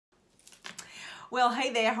Well,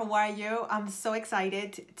 hey there, how are you? I'm so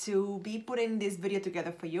excited to be putting this video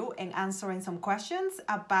together for you and answering some questions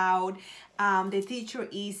about the Teacher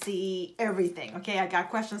Easy everything. Okay, I got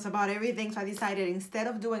questions about everything, so I decided instead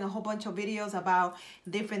of doing a whole bunch of videos about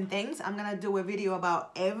different things, I'm gonna do a video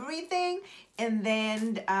about everything. And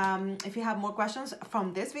then if you have more questions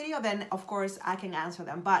from this video, then of course I can answer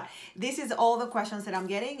them. But this is all the questions that I'm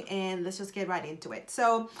getting, and let's just get right into it.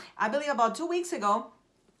 So I believe about 2 weeks ago,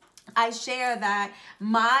 I share that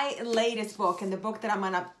my latest book, and the book that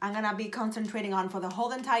I'm gonna be concentrating on for the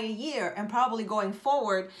whole entire year and probably going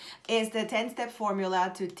forward, is the 10-step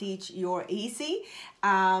formula to teach your easy.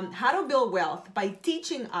 How to build wealth by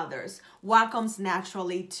teaching others what comes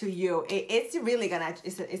naturally to you. It's really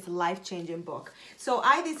it's a life-changing book. So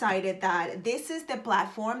I decided that this is the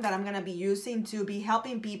platform that I'm gonna be using to be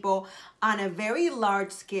helping people on a very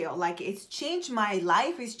large scale. Like, it's changed my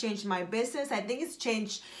life, it's changed my business. I think it's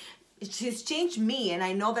changed me, and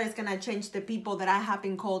I know that it's gonna change the people that I have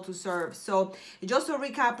been called to serve. So just to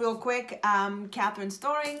recap real quick, Catherine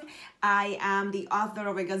Storing. I am the author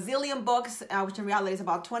of a gazillion books, which in reality is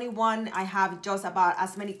about 21. I have just about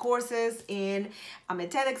as many courses I'm a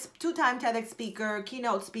TEDx, two-time TEDx speaker,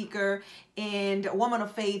 keynote speaker, and a woman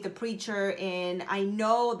of faith, a preacher, and I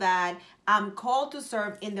know that I'm called to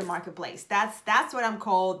serve in the marketplace. That's what I'm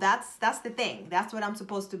called. That's the thing. That's what I'm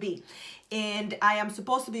supposed to be. And I am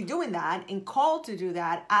supposed to be doing that and called to do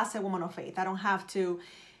that as a woman of faith. I don't have to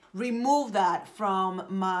remove that from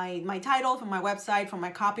my title, from my website, from my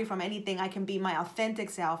copy, from anything. I can be my authentic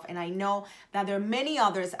self. And I know that there are many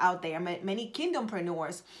others out there, many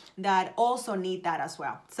kingdompreneurs that also need that as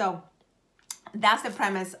well. So that's the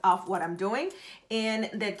premise of what I'm doing. And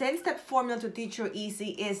the 10-step formula to teach your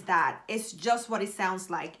easy is that it's just what it sounds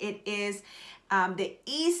like. It is the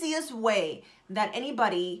easiest way that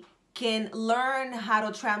anybody can learn how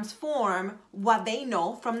to transform what they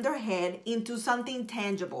know from their head into something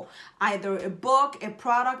tangible. Either a book, a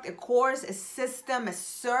product, a course, a system, a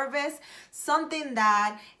service, something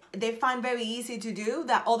that they find very easy to do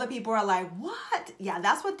that other people are like, what? Yeah,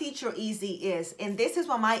 that's what Teach Your Easy is. And this is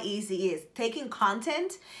what my easy is: taking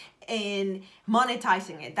content and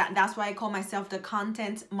monetizing it. That's why I call myself the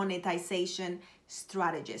content monetization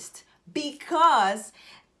strategist, because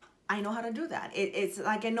I know how to do that. It's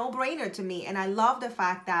like a no-brainer to me. And I love the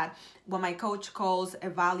fact that what my coach calls a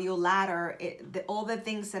value ladder, all the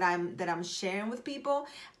things that I'm sharing with people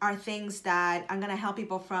are things that I'm gonna help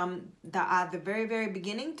people from the very, very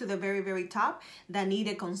beginning to the very, very top that need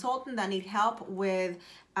a consultant, that need help with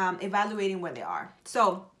evaluating where they are.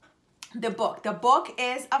 So the book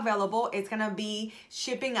is available. It's gonna be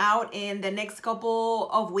shipping out in the next couple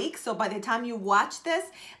of weeks. So by the time you watch this,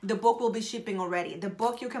 the book will be shipping already. The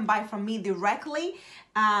book you can buy from me directly.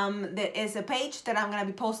 There is a page that I'm gonna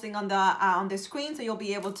be posting on the screen, so you'll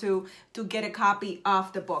be able to get a copy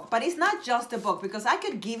of the book. But it's not just a book, because I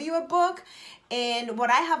could give you a book, and what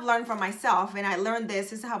I have learned from myself, and I learned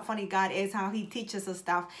this is how funny God is, how he teaches us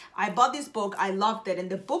stuff. I bought this book, I loved it, and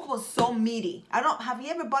the book was so meaty. Have you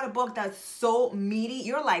ever bought a book that's so meaty?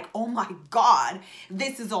 You're like, oh my God,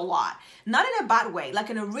 this is a lot. Not in a bad way, like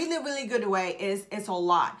in a really, really good way. It's a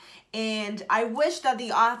lot. And I wish that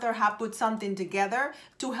the author had put something together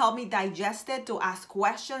to help me digest it, to ask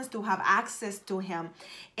questions, to have access to him.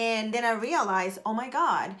 And then I realized, oh my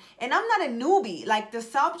God, and I'm not a newbie. Like, the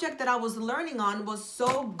subject that I was learning on was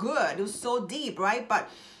so good. It was so deep, right? But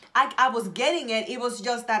I was getting it. It was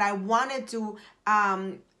just that I wanted to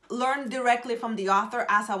learn directly from the author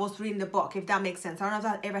as I was reading the book, if that makes sense. I don't know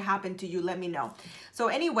if that ever happened to you. Let me know. So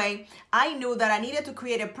anyway, I knew that I needed to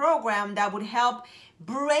create a program that would help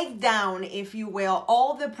break down, if you will,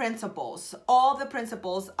 all the principles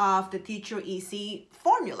of the Teach Your Easy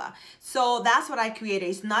formula. So that's what I created.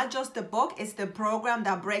 It's not just the book, it's the program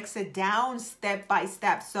that breaks it down step by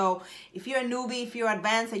step. So if you're a newbie, if you're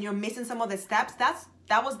advanced and you're missing some of the steps,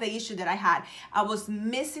 that was the issue that I had. I was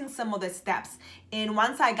missing some of the steps. And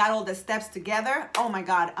once I got all the steps together, oh my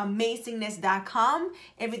God, awesomeness.com,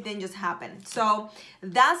 everything just happened. So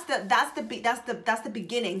that's the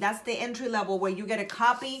beginning. That's the entry level, where you get a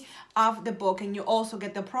copy of the book, and you also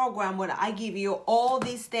get the program where I give you all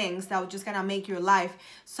these things that are just gonna make your life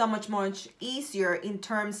so much more easier in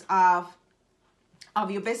terms of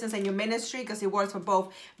your business and your ministry, because it works for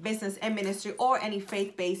both business and ministry, or any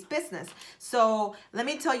faith-based business. So let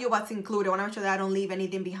me tell you what's included. I want to make sure that I don't leave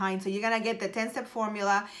anything behind. So you're going to get the 10-step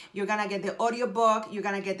formula. You're going to get the audiobook. You're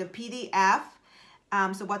going to get the PDF.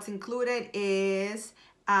 So what's included is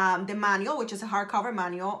the manual, which is a hardcover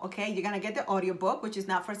manual. Okay, you're gonna get the audiobook, which is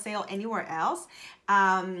not for sale anywhere else.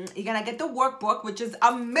 You're gonna get the workbook, which is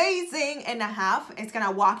amazing and a half. It's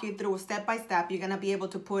gonna walk you through step by step. You're gonna be able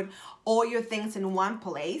to put all your things in one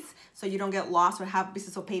place so you don't get lost or have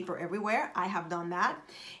pieces of paper everywhere. I have done that.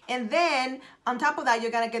 And then on top of that,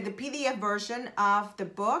 you're gonna get the PDF version of the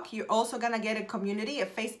book. You're also gonna get a community, a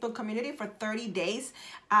Facebook community for 30 days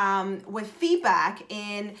with feedback,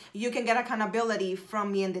 and you can get accountability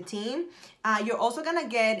from me and the team. You're also gonna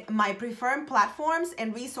get my preferred platforms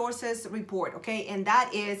and resources report, okay? And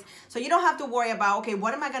that is, so you don't have to worry about, okay,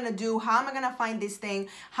 what am I gonna do? How am I gonna find this thing?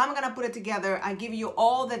 How am I gonna put it together? I give you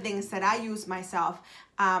all the things that I use myself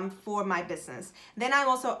for my business. Then I'm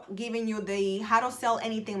also giving you the How to Sell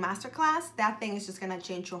Anything Masterclass. That thing is just gonna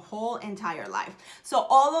change your whole entire life. So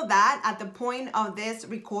all of that at the point of this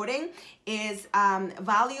recording is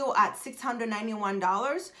value at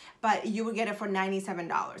 $691, but you will get it for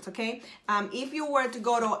 $97, okay? If you were to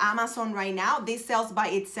go to Amazon right now, this sells by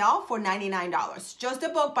itself for $99. Just the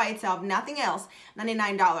book by itself, nothing else,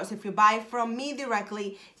 $99. If you buy from me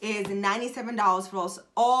directly, is $97 for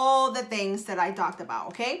all the things that I talked about,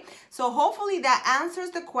 okay? So hopefully that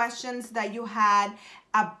answers the questions that you had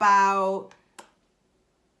about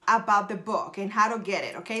the book and how to get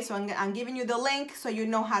it, okay? So I'm giving you the link so you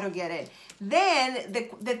know how to get it. Then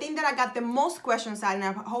the thing that I got the most questions at, and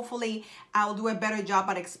hopefully I'll do a better job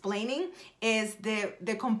at explaining, is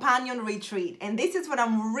the companion retreat. And this is what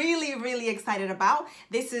I'm really, really excited about.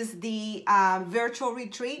 This is the virtual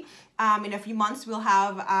retreat. In a few months, we'll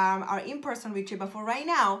have our in-person retreat. But for right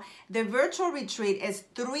now, the virtual retreat is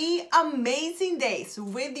 3 amazing days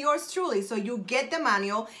with yours truly. So you get the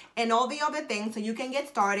manual and all the other things so you can get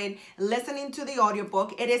started listening to the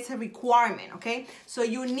audiobook. It is a requirement, okay? So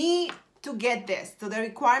you need to get this. So the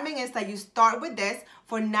requirement is that you start with this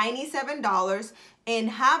for $97, and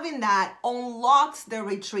having that unlocks the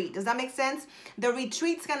retreat. Does that make sense? The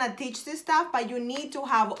retreat's gonna teach this stuff, but you need to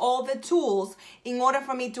have all the tools in order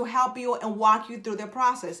for me to help you and walk you through the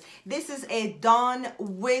process. This is a done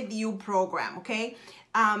with you program, okay?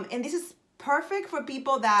 And this is perfect for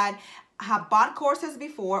people that have bought courses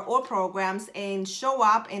before or programs and show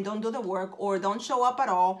up and don't do the work, or don't show up at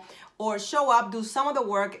all, or show up, do some of the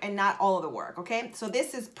work and not all of the work, okay? So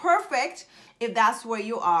this is perfect if that's where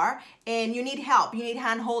you are and you need help, you need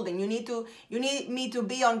hand holding, you need me to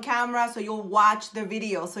be on camera so you'll watch the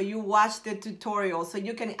video, so you watch the tutorial, so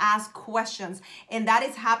you can ask questions. And that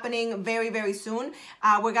is happening very, very soon.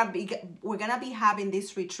 We're gonna be having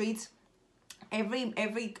these retreats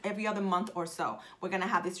every other month or so. We're gonna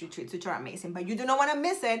have these retreats, which are amazing, but you do not want to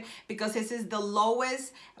miss it because this is the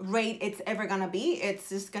lowest rate it's ever gonna be. It's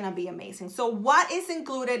just gonna be amazing. So what is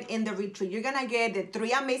included in the retreat? You're gonna get the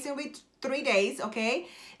 3 amazing 3 days, okay?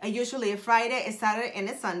 Usually a Friday, a Saturday, and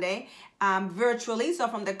a Sunday, virtually. So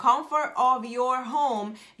from the comfort of your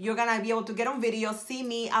home, you're gonna be able to get on video, see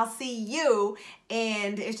me, I'll see you,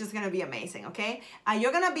 and it's just gonna be amazing, okay?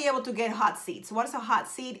 You're gonna be able to get hot seats. What is a hot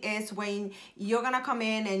seat? Is when you're gonna come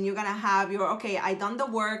in and you're gonna have your, okay, I done the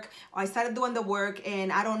work, or I started doing the work,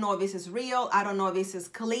 and I don't know if this is real, I don't know if this is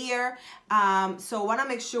clear. So I wanna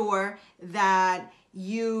make sure that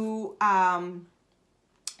you're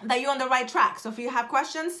on the right track. So if you have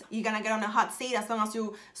questions, you're gonna get on a hot seat. As long as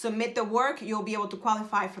you submit the work, you'll be able to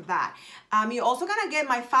qualify for that. You're also gonna get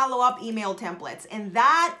my follow-up email templates, and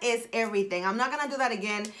that is everything. I'm not gonna do that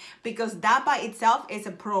again because that by itself is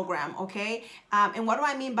a program, okay? And what do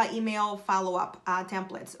I mean by email follow-up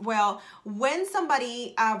templates? Well, when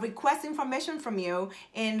somebody requests information from you,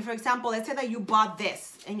 and for example, let's say that you bought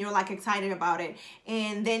this and you're like excited about it,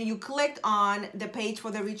 and then you clicked on the page for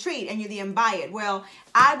the retreat and you didn't buy it. Well,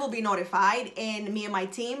 I will be notified, and me and my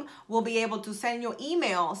team will be able to send you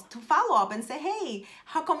emails to follow up and say, hey,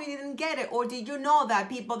 how come you didn't get it? Or did you know that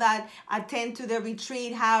people that attend to the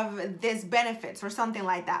retreat have this benefits or something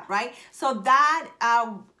like that, right? So that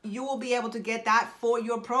you will be able to get that for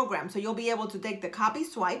your program. So you'll be able to take the copy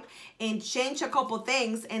swipe and change a couple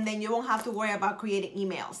things, and then you won't have to worry about creating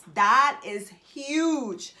emails. That is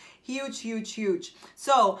huge. Huge, huge, huge.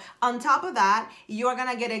 So on top of that, you're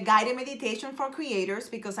gonna get a guided meditation for creators,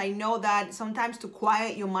 because I know that sometimes to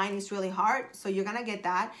quiet your mind is really hard. So you're gonna get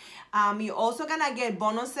that. You're also gonna get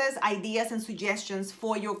bonuses, ideas, and suggestions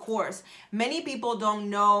for your course. Many people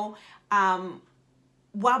don't know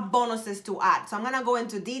what bonuses to add. So I'm gonna go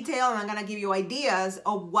into detail, and I'm gonna give you ideas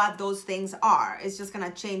of what those things are. It's just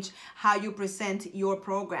gonna change how you present your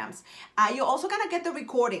programs. You're also gonna get the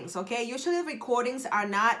recordings, okay? Usually the recordings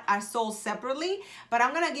are sold separately, but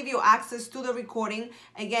I'm gonna give you access to the recording.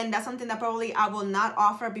 Again, that's something that probably I will not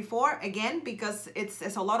offer before, again, because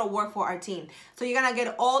it's a lot of work for our team. So you're gonna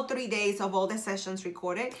get all 3 days of all the sessions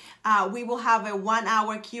recorded. We will have a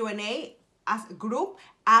 1-hour Q&A as a group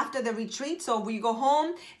after the retreat. So when you go home,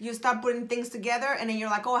 you start putting things together, and then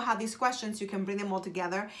you're like, oh, I have these questions. You can bring them all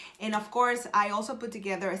together. And of course, I also put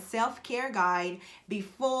together a self-care guide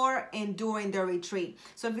before and during the retreat.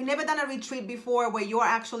 So if you've never done a retreat before where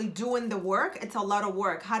you're actually doing the work, it's a lot of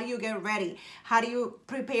work. How do you get ready? How do you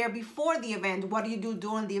prepare before the event? What do you do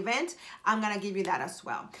during the event? I'm gonna give you that as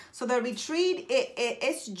well. So the retreat,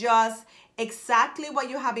 it's just exactly what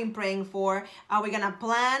you have been praying for. We're gonna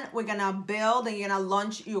plan, we're gonna build, and you're gonna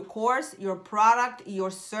launch your course, your product, your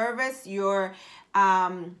service, your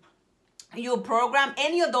program,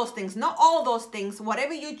 any of those things, not all those things,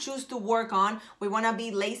 whatever you choose to work on. We want to be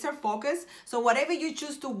laser focused. So whatever you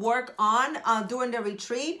choose to work on during the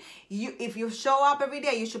retreat, if you show up every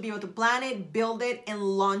day, you should be able to plan it, build it, and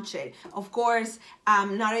launch it. Of course,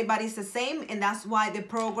 not everybody's the same, and that's why the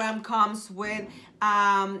program comes with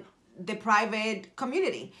the private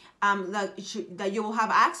community that you will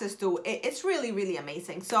have access to. It's really, really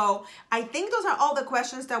amazing. So I think those are all the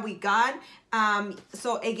questions that we got.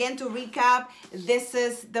 So again, to recap, this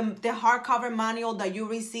is the hardcover manual that you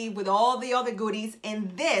receive with all the other goodies.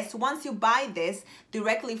 And this, once you buy this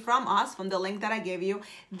directly from us, from the link that I gave you,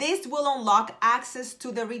 this will unlock access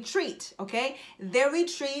to the retreat, okay? The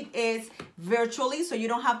retreat is virtually, so you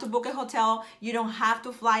don't have to book a hotel. You don't have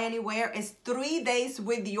to fly anywhere. It's 3 days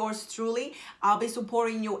with yours truly. I'll be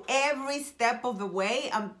supporting you every step of the way.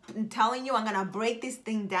 I'm telling you, I'm gonna break this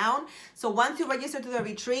thing down. So once you register to the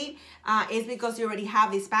retreat, it's because you already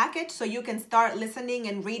have this package, so you can start listening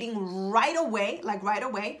and reading right away,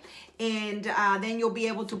 and then you'll be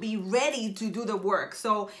able to be ready to do the work.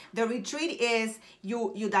 So the retreat is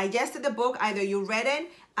you digested the book, either you read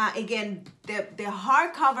it. Again, the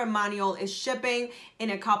hardcover manual is shipping in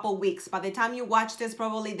a couple weeks. By the time you watch this,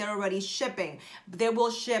 probably they're already shipping. They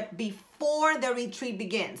will ship before the retreat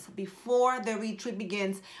begins. Before the retreat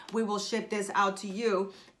begins, we will ship this out to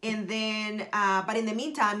you. And then, but in the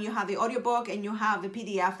meantime, you have the audiobook and you have the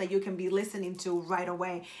PDF that you can be listening to right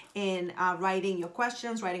away, and writing your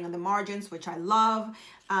questions, writing on the margins, which I love.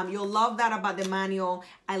 You'll love that about the manual.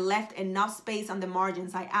 I left enough space on the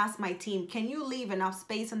margins. I asked my team, can you leave enough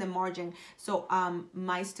space on the margin so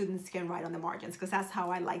my students can write on the margins? Because that's how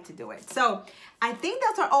I like to do it. So I think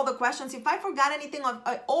those are all the questions. If I forgot anything,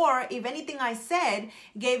 or if anything I said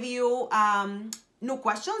gave you new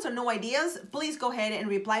questions or new ideas, please go ahead and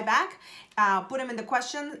reply back. Put them in the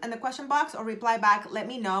question box, or reply back, let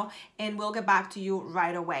me know, and we'll get back to you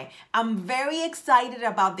right away. I'm very excited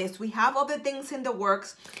about this. We have other things in the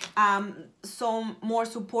works, some more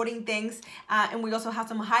supporting things, and we also have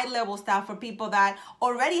some high-level stuff for people that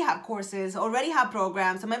already have courses, already have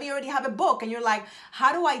programs, or maybe you already have a book and you're like,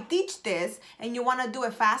 how do I teach this? And you want to do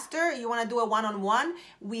it faster, you want to do it one-on-one,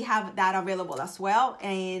 we have that available as well.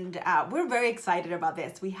 And we're very excited about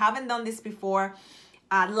this. We haven't done this before.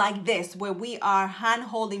 Like this, where we are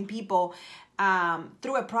hand-holding people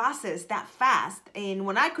through a process that fast. And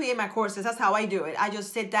when I create my courses, that's how I do it. I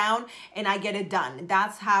just sit down and I get it done.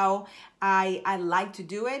 That's how I like to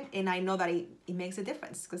do it. And I know that it makes a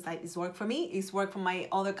difference, because it's worked for me, it's worked for my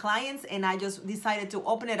other clients, and I just decided to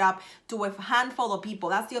open it up to a handful of people.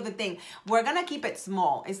 That's the other thing. We're gonna keep it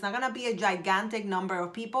small. It's not gonna be a gigantic number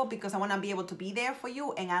of people, because I wanna be able to be there for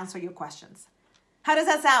you and answer your questions. How does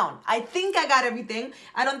that sound? I think I got everything.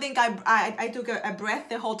 I don't think I took a breath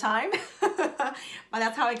the whole time, but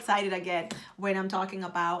that's how excited I get when I'm talking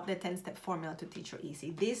about the 10-step formula to teach you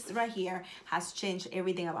easy. This right here has changed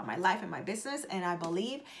everything about my life and my business, and I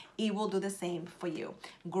believe it will do the same for you.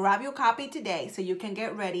 Grab your copy today so you can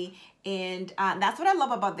get ready, and that's what I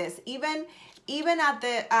love about this. Even at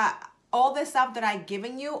the all the stuff that I've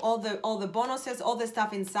given you, all the bonuses, all the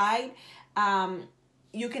stuff inside,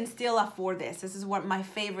 you can still afford this. This is what my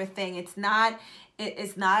favorite thing. It's not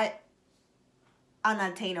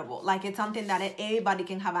unattainable. Like, it's something that everybody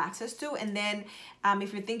can have access to. And then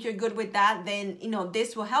if you think you're good with that, then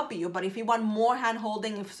this will help you. But if you want more hand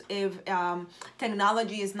holding, if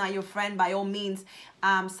technology is not your friend, by all means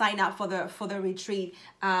sign up for the retreat.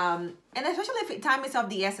 And especially if time is of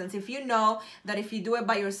the essence, if you know that if you do it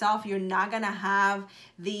by yourself, you're not gonna have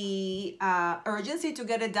the urgency to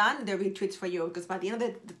get it done, the retreat's for you. Because by the end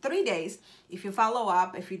of the 3 days, if you follow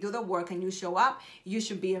up, if you do the work and you show up, you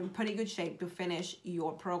should be in pretty good shape to finish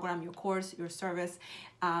your program, your course, your service,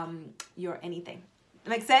 your anything.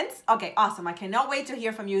 Make sense? Okay, awesome. I cannot wait to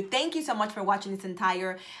hear from you. Thank you so much for watching this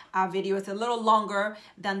entire video. It's a little longer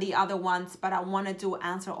than the other ones, but I wanted to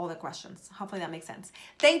answer all the questions. Hopefully that makes sense.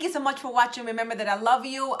 Thank you so much for watching. Remember that I love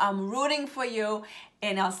you. I'm rooting for you,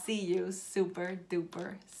 and I'll see you super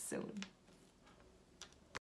duper soon.